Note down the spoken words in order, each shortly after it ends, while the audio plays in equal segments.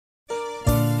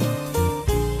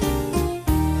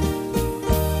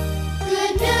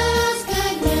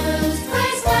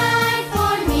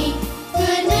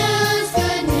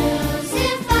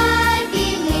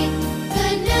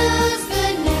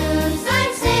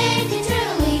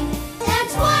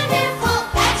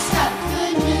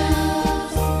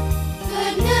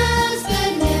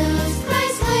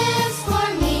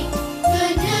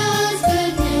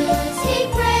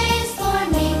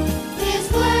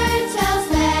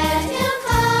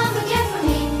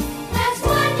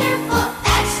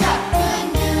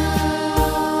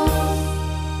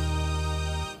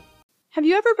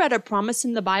read a promise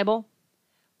in the Bible,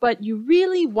 but you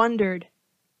really wondered,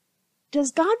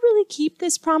 does God really keep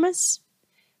this promise?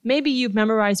 Maybe you've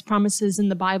memorized promises in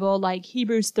the Bible like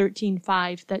Hebrews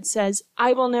 13:5 that says,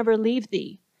 I will never leave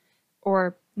thee,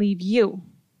 or leave you.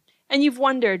 And you've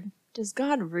wondered, does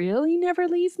God really never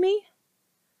leave me?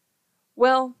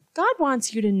 Well, God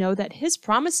wants you to know that his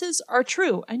promises are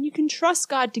true, and you can trust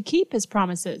God to keep his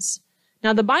promises.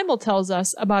 Now, the Bible tells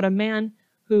us about a man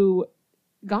who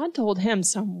God told him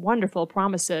some wonderful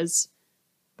promises,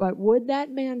 but would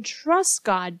that man trust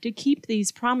God to keep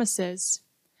these promises?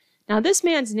 Now, this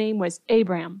man's name was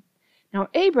Abram. Now,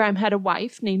 Abram had a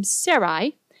wife named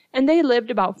Sarai, and they lived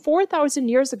about 4,000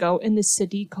 years ago in the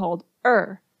city called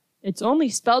Ur. It's only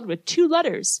spelled with 2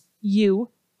 letters,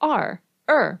 U-R,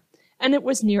 Ur, and it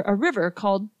was near a river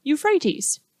called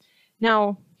Euphrates.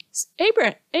 Now,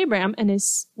 Abram and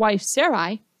his wife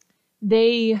Sarai,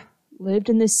 they lived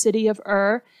in this city of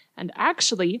Ur, and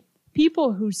actually,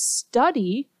 people who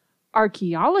study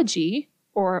archaeology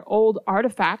or old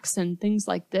artifacts and things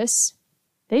like this,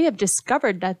 they have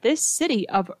discovered that this city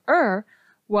of Ur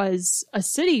was a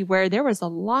city where there was a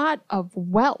lot of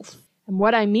wealth. And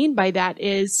what I mean by that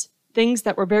is things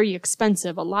that were very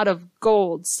expensive, a lot of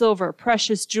gold, silver,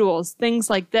 precious jewels, things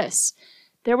like this.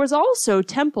 There was also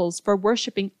temples for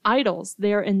worshiping idols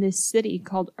there in this city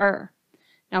called Ur.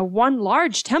 Now, one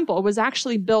large temple was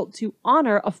actually built to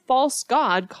honor a false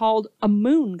god called a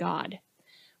moon god.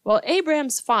 Well,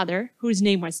 Abram's father, whose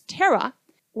name was Terah,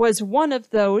 was one of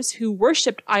those who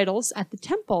worshipped idols at the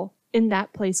temple in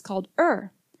that place called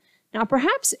Ur. Now,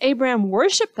 perhaps Abram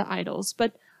worshipped the idols,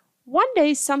 but one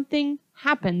day something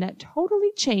happened that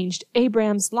totally changed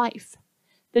Abram's life.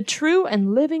 The true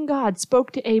and living God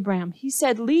spoke to Abram. He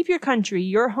said, leave your country,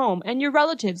 your home, and your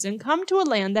relatives, and come to a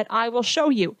land that I will show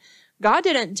you. God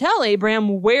didn't tell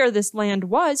Abram where this land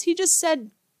was. He just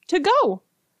said to go.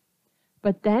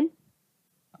 But then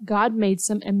God made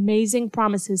some amazing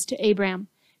promises to Abram.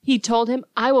 He told him,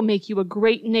 I will make you a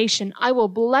great nation. I will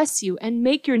bless you and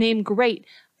make your name great.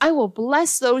 I will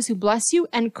bless those who bless you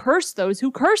and curse those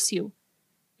who curse you.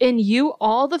 In you,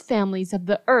 all the families of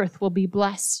the earth will be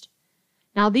blessed.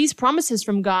 Now, these promises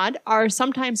from God are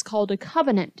sometimes called a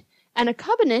covenant. And a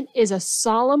covenant is a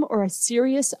solemn or a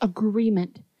serious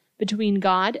agreement between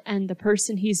God and the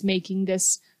person he's making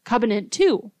this covenant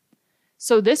to.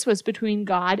 So this was between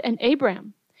God and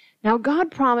Abram. Now,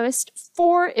 God promised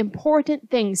 4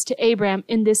 important things to Abram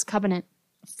in this covenant.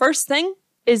 First thing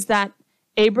is that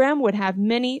Abram would have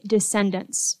many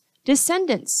descendants.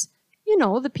 Descendants,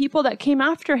 the people that came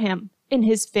after him in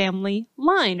his family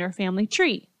line or family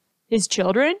tree. His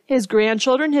children, his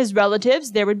grandchildren, his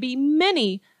relatives, there would be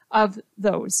many of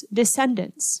those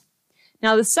descendants.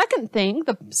 Now, the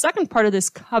second part of this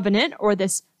covenant or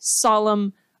this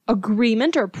solemn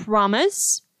agreement or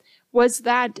promise was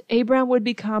that Abram would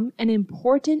become an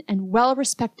important and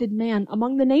well-respected man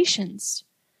among the nations.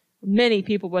 Many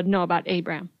people would know about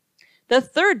Abram. The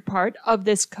third part of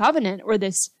this covenant or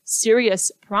this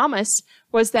serious promise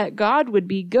was that God would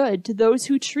be good to those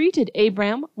who treated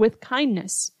Abram with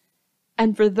kindness.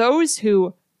 And for those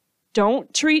who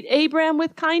don't treat Abram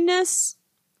with kindness,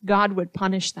 God would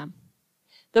punish them.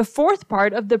 The fourth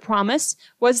part of the promise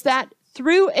was that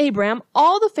through Abram,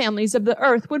 all the families of the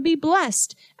earth would be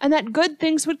blessed and that good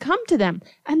things would come to them.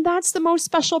 And that's the most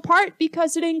special part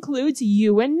because it includes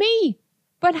you and me.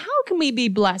 But how can we be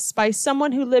blessed by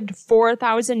someone who lived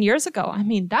 4,000 years ago? I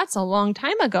mean, that's a long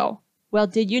time ago. Well,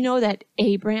 did you know that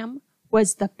Abram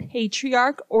was the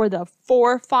patriarch or the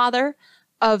forefather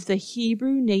of the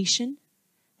Hebrew nation?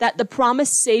 That the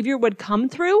promised Savior would come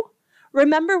through?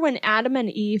 Remember when Adam and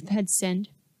Eve had sinned?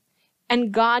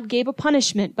 And God gave a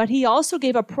punishment, but he also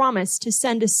gave a promise to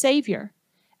send a Savior.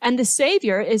 And the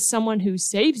Savior is someone who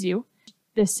saves you.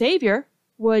 The Savior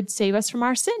would save us from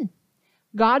our sin.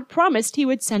 God promised he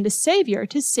would send a Savior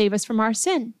to save us from our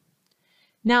sin.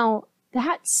 Now,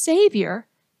 that Savior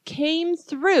came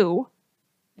through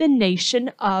the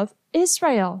nation of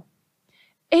Israel.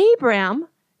 Abram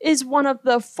is one of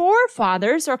the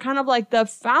forefathers, or kind of like the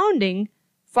founding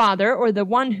father, or the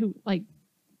one who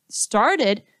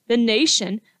started the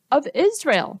nation of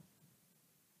Israel.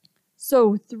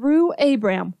 So through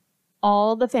Abram,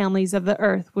 all the families of the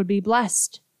earth would be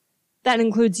blessed. That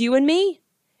includes you and me.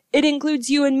 It includes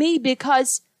you and me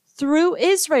because through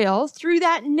Israel, through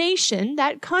that nation,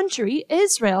 that country,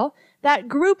 Israel, that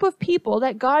group of people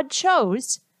that God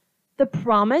chose, the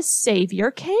promised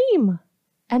Savior came.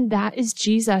 And that is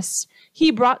Jesus.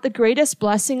 He brought the greatest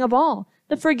blessing of all,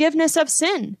 the forgiveness of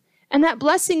sin. And that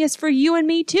blessing is for you and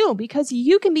me too, because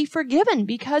you can be forgiven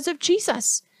because of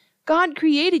Jesus. God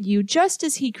created you just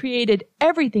as he created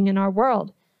everything in our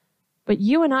world. But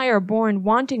you and I are born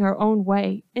wanting our own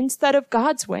way instead of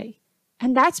God's way.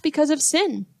 And that's because of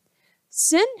sin.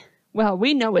 Sin, well,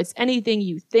 we know it's anything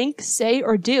you think, say,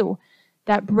 or do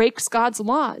that breaks God's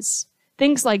laws.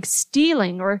 Things like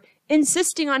stealing or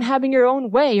insisting on having your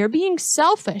own way or being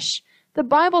selfish. The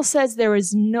Bible says there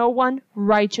is no one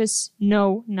righteous,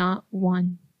 no, not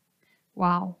one.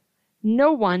 Wow.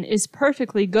 No one is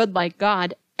perfectly good like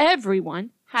God.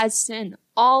 Everyone has sin.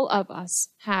 All of us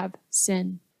have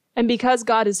sin. And because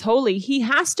God is holy, he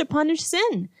has to punish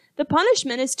sin. The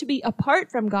punishment is to be apart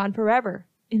from God forever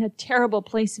in a terrible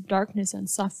place of darkness and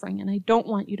suffering, and I don't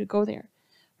want you to go there.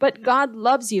 But God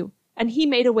loves you, and he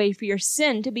made a way for your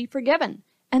sin to be forgiven.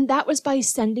 And that was by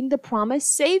sending the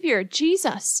promised Savior,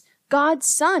 Jesus, God's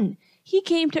Son. He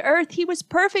came to earth. He was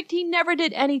perfect. He never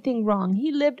did anything wrong.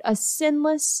 He lived a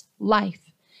sinless life.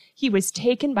 He was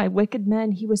taken by wicked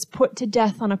men. He was put to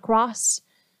death on a cross.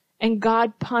 And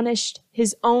God punished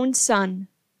his own Son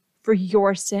for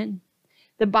your sin.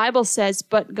 The Bible says,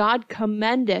 but God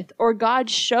commendeth, or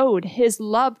God showed his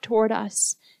love toward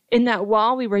us, in that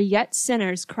while we were yet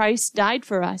sinners, Christ died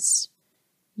for us.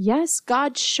 Yes,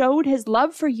 God showed his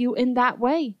love for you in that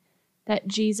way, that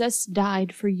Jesus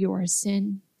died for your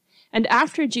sin. And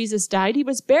after Jesus died, he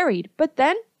was buried. But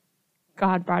then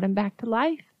God brought him back to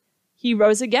life. He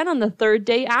rose again on the third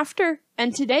day after.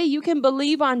 And today you can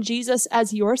believe on Jesus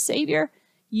as your Savior.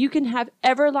 You can have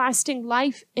everlasting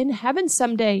life in heaven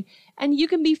someday. And you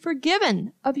can be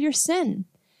forgiven of your sin.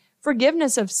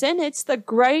 Forgiveness of sin, it's the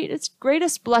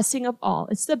greatest blessing of all.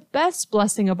 It's the best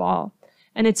blessing of all.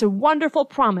 And it's a wonderful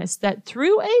promise that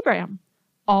through Abraham,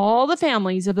 all the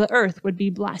families of the earth would be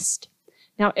blessed.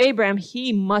 Now, Abraham,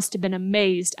 he must have been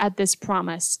amazed at this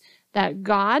promise that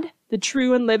God, the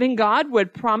true and living God,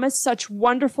 would promise such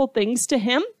wonderful things to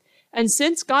him. And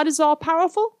since God is all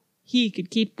powerful, he could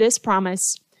keep this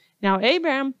promise. Now,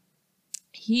 Abraham,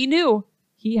 he knew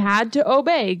he had to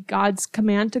obey God's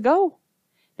command to go.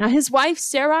 Now, his wife,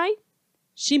 Sarai,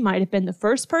 she might have been the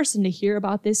first person to hear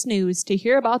about this news, to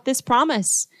hear about this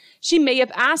promise. She may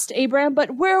have asked Abraham,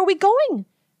 but where are we going?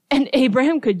 And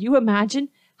Abraham, could you imagine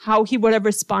how he would have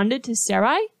responded to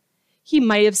Sarai? He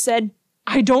might have said,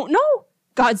 I don't know.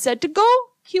 God said to go.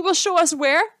 He will show us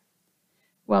where.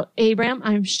 Well, Abraham,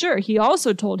 I'm sure he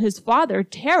also told his father,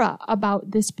 Terah,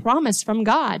 about this promise from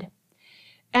God.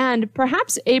 And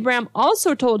perhaps Abraham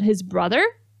also told his brother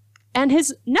and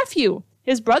his nephew.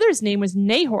 His brother's name was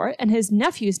Nahor, and his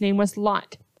nephew's name was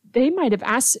Lot. They might have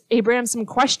asked Abraham some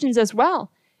questions as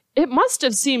well. It must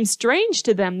have seemed strange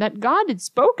to them that God had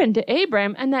spoken to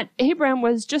Abraham and that Abraham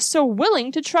was just so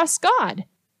willing to trust God.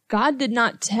 God did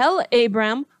not tell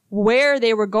Abraham where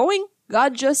they were going.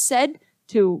 God just said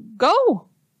to go.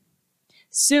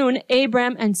 Soon,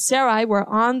 Abraham and Sarai were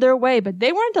on their way, but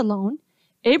they weren't alone.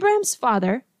 Abraham's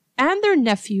father and their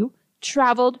nephew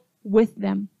traveled with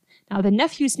them. Now, the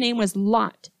nephew's name was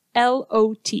Lot,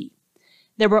 L-O-T.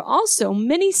 There were also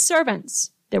many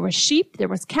servants. There were sheep, there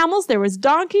was camels, there was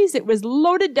donkeys. It was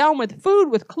loaded down with food,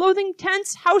 with clothing,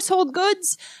 tents, household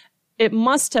goods. It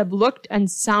must have looked and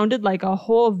sounded like a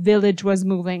whole village was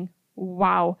moving.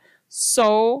 Wow,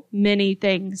 so many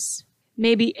things.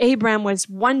 Maybe Abraham was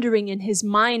wondering in his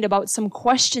mind about some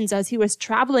questions as he was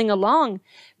traveling along.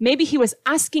 Maybe he was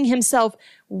asking himself,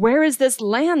 where is this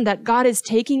land that God is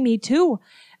taking me to?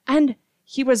 And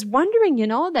he was wondering,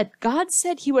 that God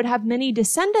said he would have many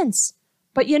descendants.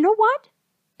 But you know what?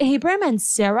 Abraham and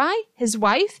Sarai, his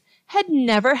wife, had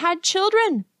never had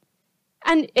children.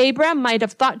 And Abraham might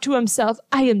have thought to himself,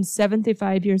 I am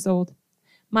 75 years old.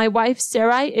 My wife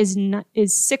Sarai is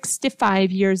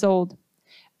 65 years old.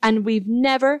 And we've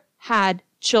never had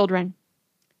children.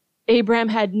 Abraham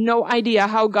had no idea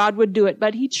how God would do it,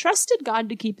 but he trusted God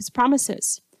to keep his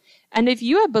promises. And if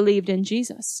you have believed in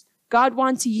Jesus, God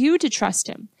wants you to trust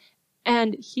him,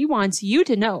 and he wants you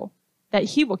to know that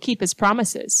he will keep his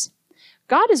promises.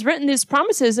 God has written his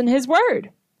promises in his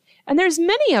word, and there's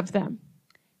many of them.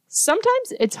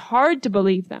 Sometimes it's hard to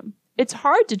believe them. It's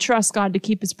hard to trust God to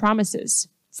keep his promises.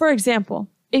 For example,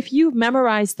 if you've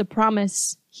memorized the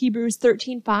promise, Hebrews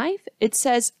 13:5, it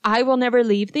says, I will never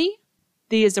leave thee.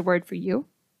 Thee is a word for you.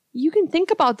 You can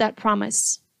think about that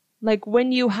promise, like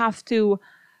when you have to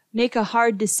make a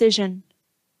hard decision.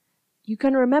 You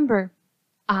can remember,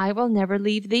 I will never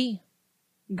leave thee.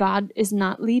 God is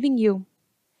not leaving you.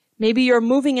 Maybe you're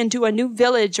moving into a new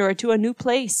village or to a new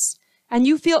place, and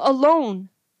you feel alone.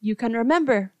 You can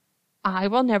remember, I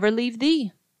will never leave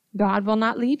thee. God will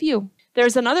not leave you.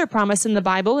 There's another promise in the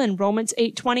Bible in Romans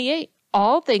 8:28.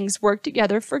 All things work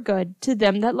together for good to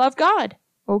them that love God.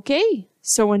 Okay,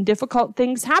 so when difficult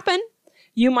things happen,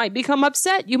 you might become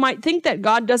upset. You might think that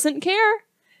God doesn't care.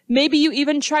 Maybe you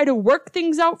even try to work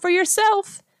things out for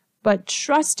yourself. But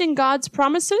trusting God's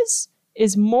promises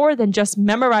is more than just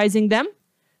memorizing them.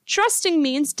 Trusting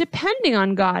means depending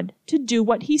on God to do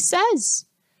what He says.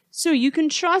 So you can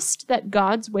trust that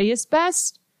God's way is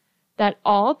best, that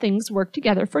all things work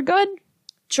together for good.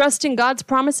 Trusting God's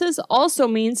promises also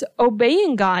means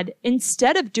obeying God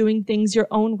instead of doing things your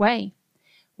own way.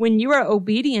 When you are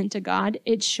obedient to God,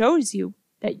 it shows you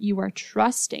that you are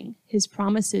trusting His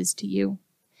promises to you.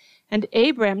 And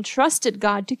Abram trusted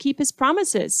God to keep His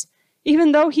promises,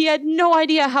 even though he had no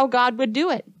idea how God would do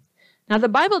it. Now, the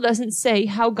Bible doesn't say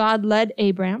how God led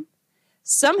Abram.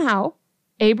 Somehow,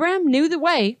 Abram knew the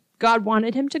way God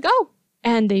wanted him to go,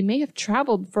 and they may have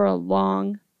traveled for a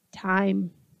long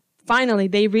time. Finally,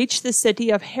 they reached the city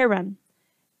of Haran,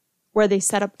 where they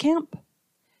set up camp.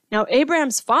 Now,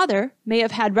 Abram's father may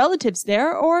have had relatives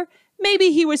there, or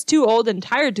maybe he was too old and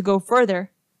tired to go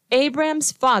further.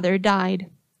 Abram's father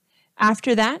died.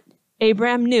 After that,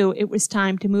 Abram knew it was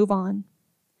time to move on.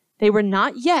 They were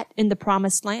not yet in the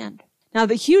promised land. Now,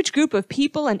 the huge group of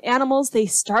people and animals, they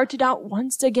started out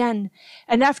once again,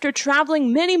 and after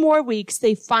traveling many more weeks,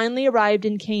 they finally arrived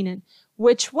in Canaan,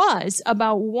 which was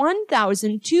about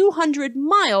 1,200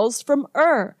 miles from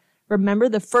Ur. Remember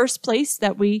the first place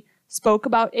that we spoke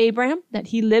about Abram, that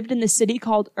he lived in the city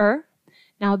called Ur?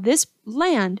 Now, this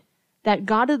land that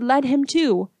God had led him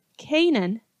to,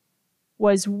 Canaan,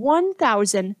 was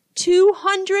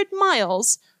 1,200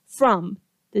 miles from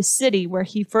the city where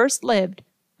he first lived,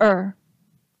 Ur.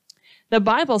 The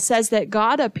Bible says that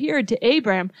God appeared to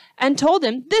Abram and told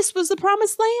him this was the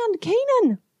promised land,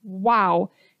 Canaan.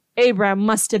 Wow. Abram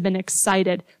must have been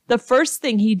excited. The first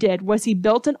thing he did was he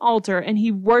built an altar and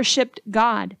he worshiped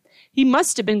God. He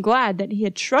must have been glad that he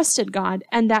had trusted God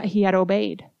and that he had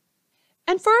obeyed.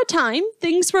 And for a time,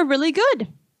 things were really good.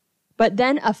 But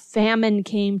then a famine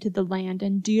came to the land.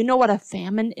 And do you know what a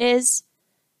famine is?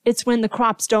 It's when the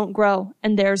crops don't grow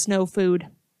and there's no food.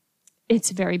 It's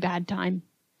a very bad time.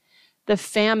 The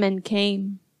famine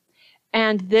came.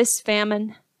 And this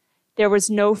famine, there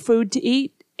was no food to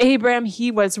eat. Abram,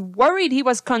 he was worried. He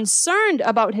was concerned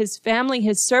about his family,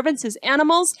 his servants, his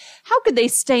animals. How could they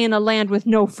stay in a land with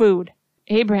no food?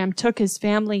 Abram took his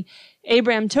family.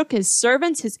 Abram took his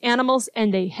servants, his animals,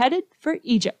 and they headed for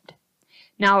Egypt.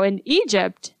 Now in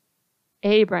Egypt,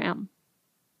 Abram,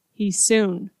 he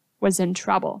soon was in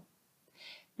trouble.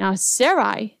 Now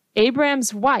Sarai,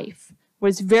 Abram's wife,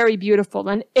 was very beautiful,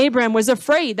 and Abram was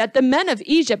afraid that the men of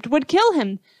Egypt would kill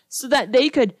him so that they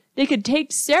could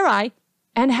take Sarai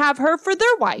and have her for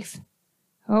their wife.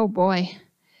 Oh boy.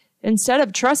 Instead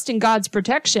of trusting God's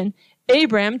protection,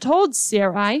 Abram told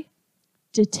Sarai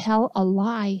to tell a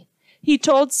lie. He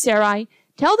told Sarai,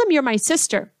 "Tell them you're my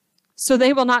sister, so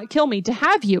they will not kill me to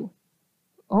have you."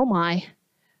 Oh my.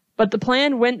 But the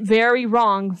plan went very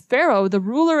wrong. Pharaoh, the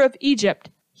ruler of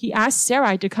Egypt, he asked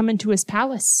Sarai to come into his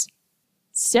palace.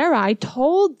 Sarai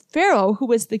told Pharaoh, who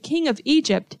was the king of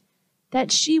Egypt,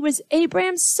 that she was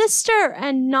Abram's sister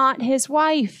and not his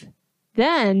wife.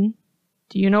 Then,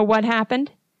 do you know what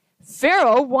happened?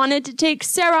 Pharaoh wanted to take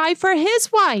Sarai for his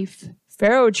wife.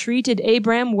 Pharaoh treated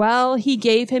Abram well. He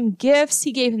gave him gifts.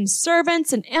 He gave him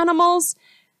servants and animals.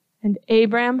 And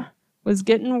Abram was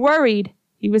getting worried.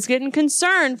 He was getting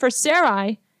concerned for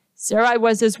Sarai. Sarai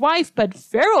was his wife, but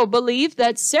Pharaoh believed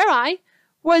that Sarai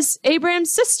was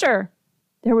Abram's sister.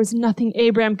 There was nothing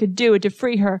Abram could do to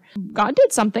free her. God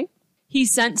did something. He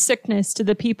sent sickness to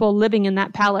the people living in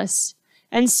that palace.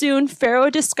 And soon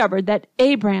Pharaoh discovered that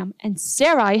Abram and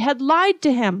Sarai had lied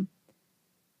to him.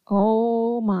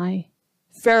 Oh my.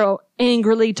 Pharaoh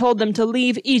angrily told them to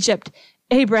leave Egypt.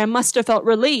 Abram must have felt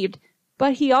relieved,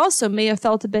 but he also may have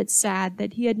felt a bit sad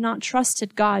that he had not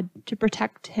trusted God to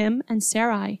protect him and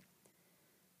Sarai.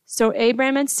 So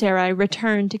Abram and Sarai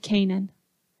returned to Canaan.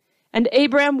 And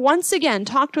Abram once again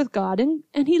talked with God,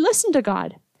 and he listened to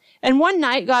God. And one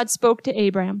night God spoke to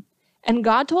Abram, and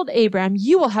God told Abram,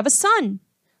 "You will have a son.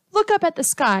 Look up at the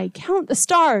sky, count the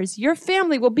stars. Your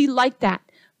family will be like that,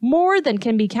 more than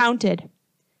can be counted."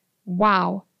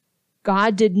 Wow.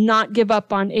 God did not give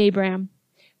up on Abram.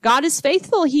 God is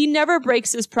faithful. He never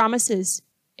breaks his promises.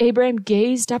 Abram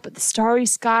gazed up at the starry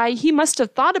sky. He must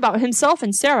have thought about himself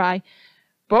and Sarai.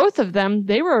 Both of them,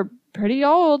 they were pretty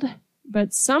old.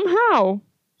 But somehow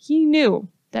he knew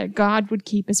that God would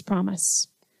keep his promise.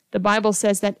 The Bible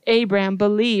says that Abram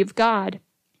believed God.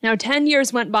 Now 10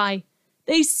 years went by.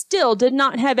 They still did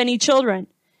not have any children.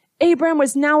 Abram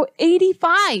was now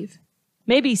 85.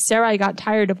 Maybe Sarai got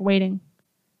tired of waiting.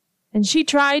 And she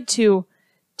tried to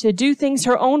do things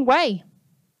her own way.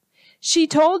 She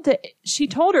told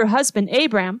her husband,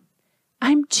 Abram,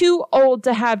 "I'm too old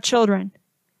to have children."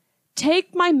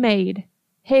 take my maid,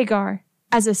 Hagar,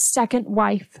 as a second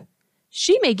wife.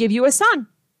 She may give you a son.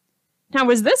 Now,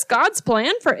 was this God's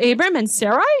plan for Abram and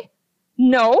Sarai?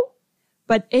 No.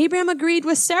 But Abram agreed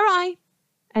with Sarai.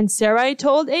 And Sarai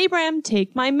told Abram,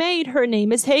 take my maid. Her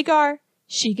name is Hagar.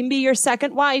 She can be your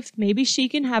second wife. Maybe she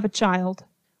can have a child.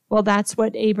 Well, that's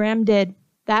what Abram did.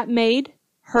 That maid,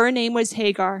 her name was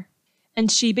Hagar. And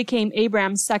she became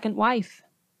Abram's second wife.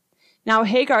 Now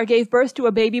Hagar gave birth to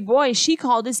a baby boy. She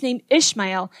called his name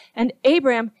Ishmael. And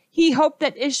Abram, he hoped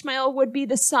that Ishmael would be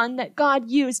the son that God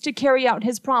used to carry out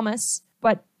his promise.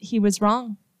 But he was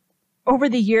wrong. Over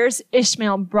the years,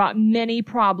 Ishmael brought many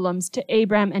problems to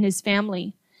Abram and his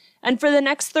family. And for the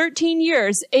next 13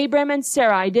 years, Abram and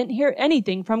Sarai didn't hear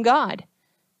anything from God.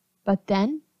 But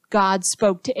then God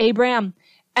spoke to Abram.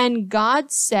 And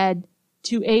God said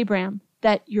to Abram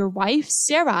that your wife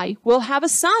Sarai will have a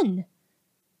son.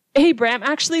 Abram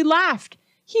actually laughed.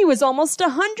 He was almost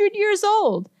 100 years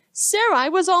old. Sarai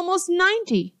was almost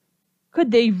 90.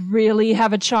 Could they really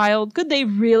have a child? Could they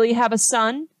really have a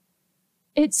son?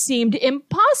 It seemed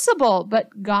impossible,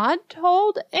 but God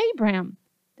told Abram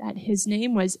that his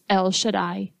name was El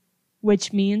Shaddai,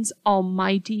 which means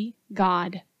Almighty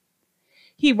God.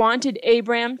 He wanted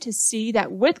Abram to see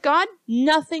that with God,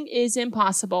 nothing is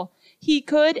impossible. He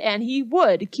could and he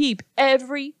would keep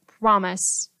every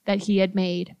promise that he had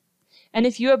made. And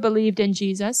if you have believed in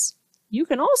Jesus, you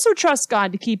can also trust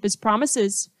God to keep his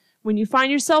promises. When you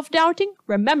find yourself doubting,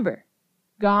 remember,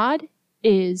 God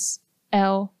is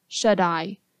El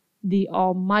Shaddai, the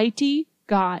Almighty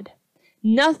God.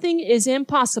 Nothing is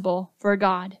impossible for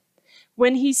God.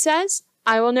 When he says,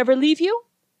 I will never leave you,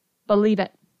 believe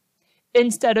it.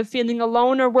 Instead of feeling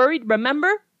alone or worried,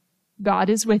 remember, God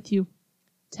is with you.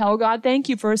 Tell God thank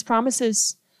you for his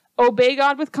promises. Obey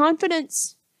God with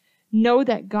confidence. Know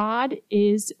that God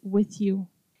is with you.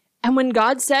 And when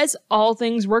God says all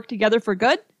things work together for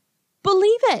good,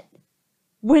 believe it.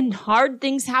 When hard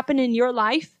things happen in your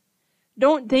life,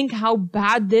 don't think how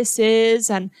bad this is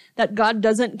and that God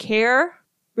doesn't care.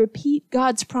 Repeat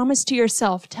God's promise to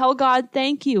yourself. Tell God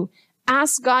thank you.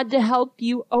 Ask God to help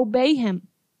you obey him.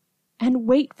 And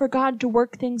wait for God to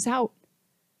work things out.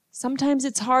 Sometimes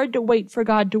it's hard to wait for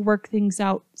God to work things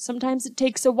out. Sometimes it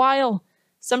takes a while.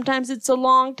 Sometimes it's a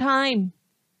long time.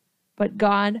 But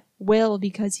God will,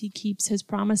 because he keeps his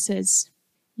promises.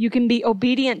 You can be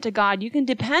obedient to God. You can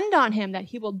depend on him that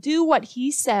he will do what he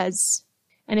says.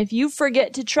 And if you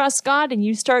forget to trust God and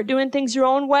you start doing things your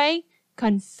own way,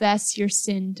 confess your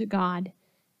sin to God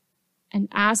and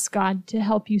ask God to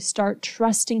help you start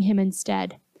trusting him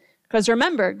instead. Because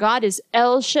remember, God is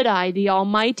El Shaddai, the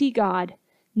Almighty God.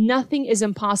 Nothing is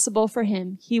impossible for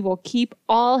him. He will keep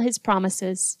all his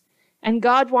promises. And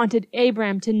God wanted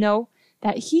Abram to know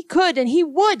that he could and he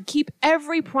would keep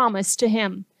every promise to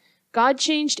him. God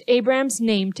changed Abram's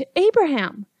name to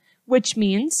Abraham, which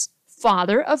means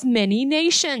father of many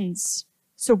nations.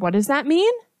 So what does that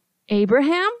mean?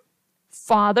 Abraham,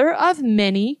 father of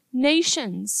many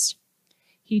nations.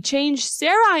 He changed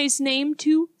Sarai's name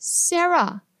to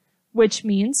Sarah, which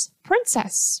means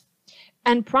princess,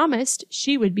 and promised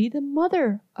she would be the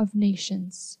mother of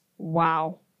nations.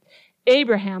 Wow.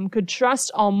 Abraham could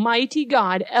trust Almighty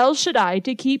God, El Shaddai,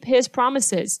 to keep his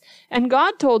promises. And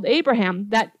God told Abraham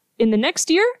that in the next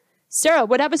year, Sarah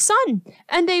would have a son,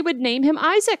 and they would name him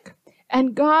Isaac.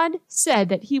 And God said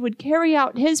that he would carry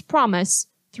out his promise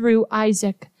through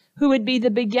Isaac, who would be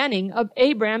the beginning of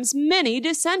Abraham's many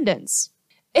descendants.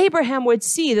 Abraham would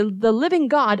see the living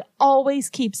God always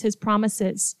keeps his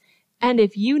promises. And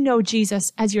if you know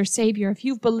Jesus as your Savior, if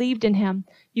you've believed in him,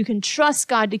 you can trust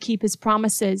God to keep his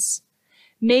promises.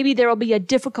 Maybe there will be a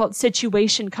difficult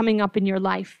situation coming up in your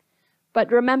life.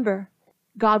 But remember,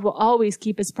 God will always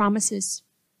keep his promises.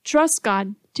 Trust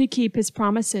God to keep his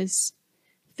promises.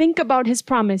 Think about his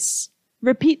promise.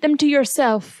 Repeat them to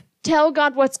yourself. Tell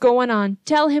God what's going on.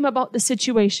 Tell him about the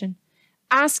situation.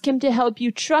 Ask him to help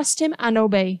you trust him and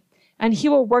obey. And he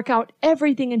will work out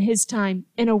everything in his time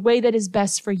in a way that is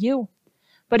best for you.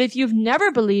 But if you've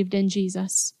never believed in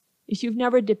Jesus, if you've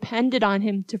never depended on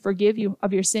him to forgive you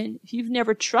of your sin, if you've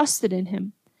never trusted in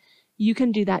him, you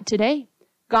can do that today.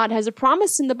 God has a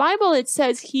promise in the Bible. It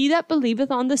says, he that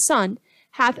believeth on the Son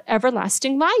hath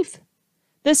everlasting life.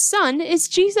 The Son is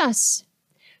Jesus.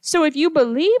 So if you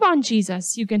believe on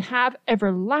Jesus, you can have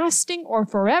everlasting or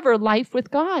forever life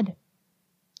with God.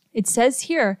 It says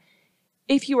here,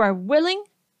 if you are willing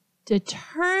to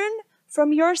turn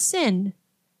from your sin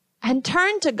and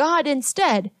turn to God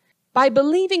instead by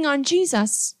believing on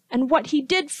Jesus and what he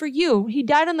did for you, he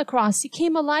died on the cross, he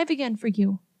came alive again for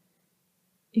you.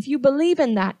 If you believe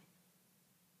in that,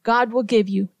 God will give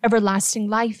you everlasting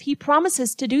life. He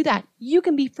promises to do that. You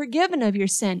can be forgiven of your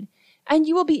sin, and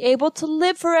you will be able to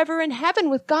live forever in heaven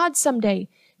with God someday.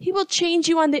 He will change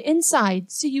you on the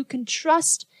inside so you can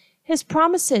trust His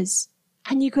promises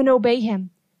and you can obey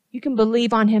Him. You can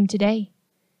believe on Him today.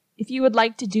 If you would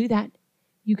like to do that,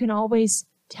 you can always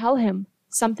tell Him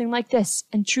something like this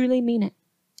and truly mean it.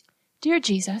 Dear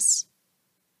Jesus,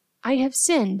 I have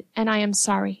sinned and I am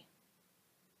sorry.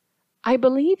 I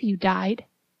believe you died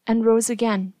and rose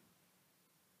again.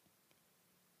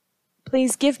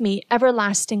 Please give me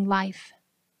everlasting life.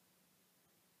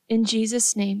 In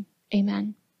Jesus' name,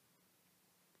 amen.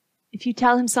 If you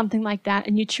tell Him something like that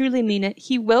and you truly mean it,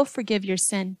 He will forgive your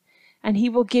sin and He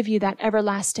will give you that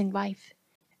everlasting life.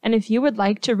 And if you would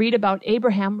like to read about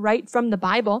Abraham right from the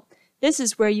Bible, this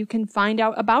is where you can find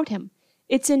out about him.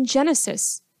 It's in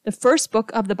Genesis, the first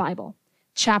book of the Bible,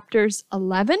 chapters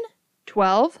 11,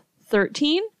 12,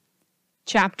 13,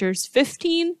 chapters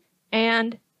 15,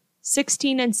 and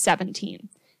 16 and 17.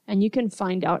 And you can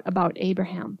find out about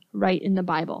Abraham right in the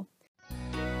Bible.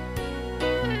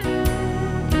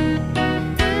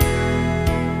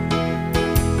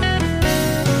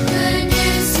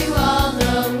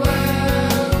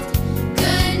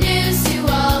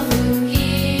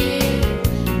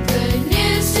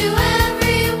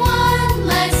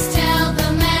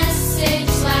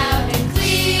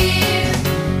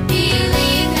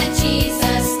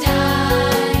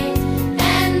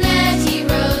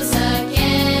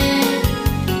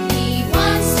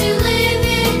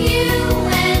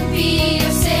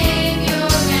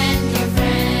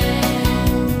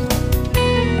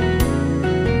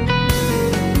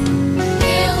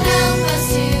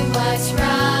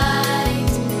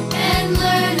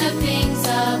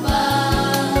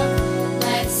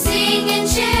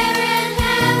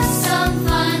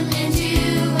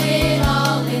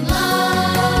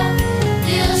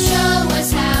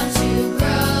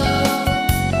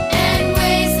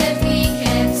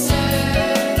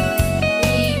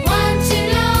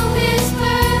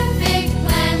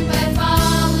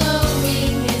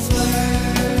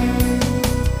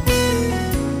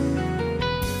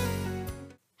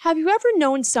 Have you ever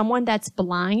known someone that's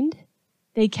blind?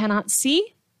 They cannot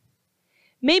see?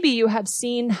 Maybe you have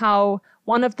seen how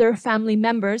one of their family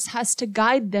members has to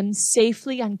guide them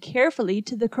safely and carefully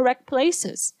to the correct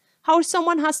places. How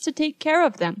someone has to take care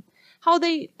of them. How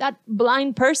that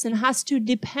blind person has to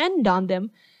depend on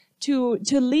them to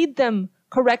lead them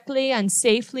correctly and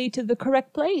safely to the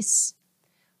correct place.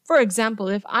 For example,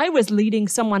 if I was leading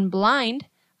someone blind,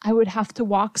 I would have to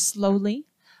walk slowly.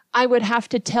 I would have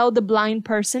to tell the blind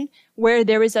person where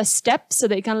there is a step so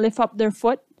they can lift up their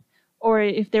foot, or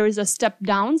if there is a step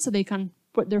down so they can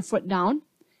put their foot down.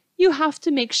 You have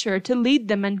to make sure to lead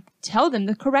them and tell them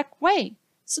the correct way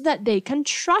so that they can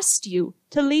trust you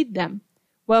to lead them.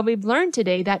 Well, we've learned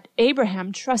today that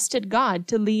Abraham trusted God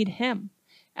to lead him.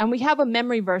 And we have a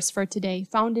memory verse for today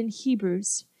found in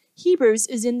Hebrews. Hebrews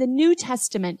is in the New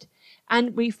Testament,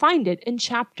 and we find it in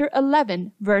chapter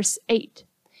 11, verse 8.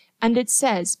 And it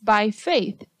says, by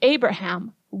faith,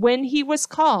 Abraham, when he was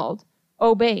called,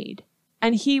 obeyed,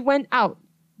 and he went out,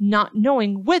 not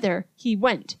knowing whither he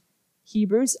went.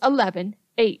 Hebrews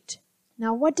 11:8.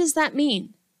 Now, what does that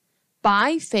mean?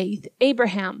 By faith,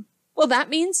 Abraham. Well,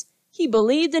 that means he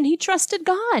believed and he trusted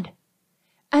God.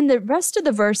 And the rest of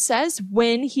the verse says,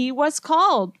 when he was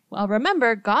called. Well,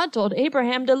 remember, God told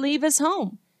Abraham to leave his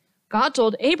home. God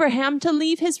told Abraham to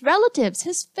leave his relatives,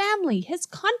 his family, his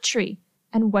country.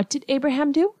 And what did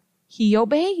Abraham do? He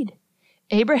obeyed.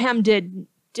 Abraham did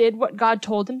what God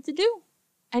told him to do.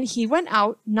 And he went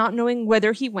out, not knowing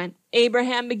whither he went.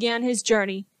 Abraham began his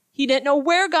journey. He didn't know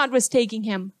where God was taking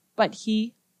him, but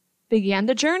he began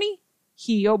the journey.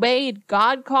 He obeyed.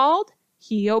 God called,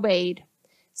 he obeyed.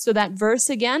 So that verse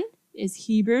again is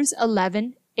Hebrews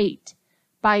 11:8.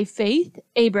 By faith,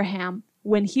 Abraham,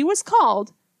 when he was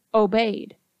called,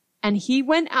 obeyed. And he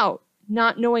went out,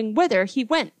 not knowing whither he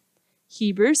went.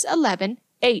 Hebrews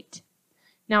 11:8.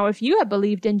 Now, if you have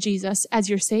believed in Jesus as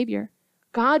your Savior,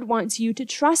 God wants you to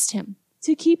trust him,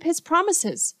 to keep his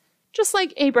promises, just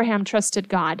like Abraham trusted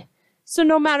God. So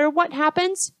no matter what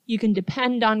happens, you can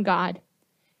depend on God,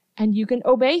 and you can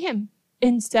obey him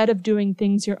instead of doing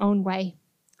things your own way.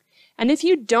 And if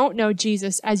you don't know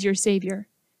Jesus as your Savior,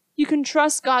 you can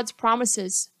trust God's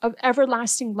promises of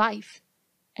everlasting life,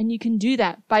 and you can do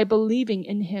that by believing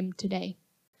in him today.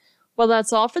 Well,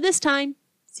 that's all for this time.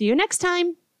 See you next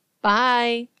time.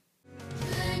 Bye.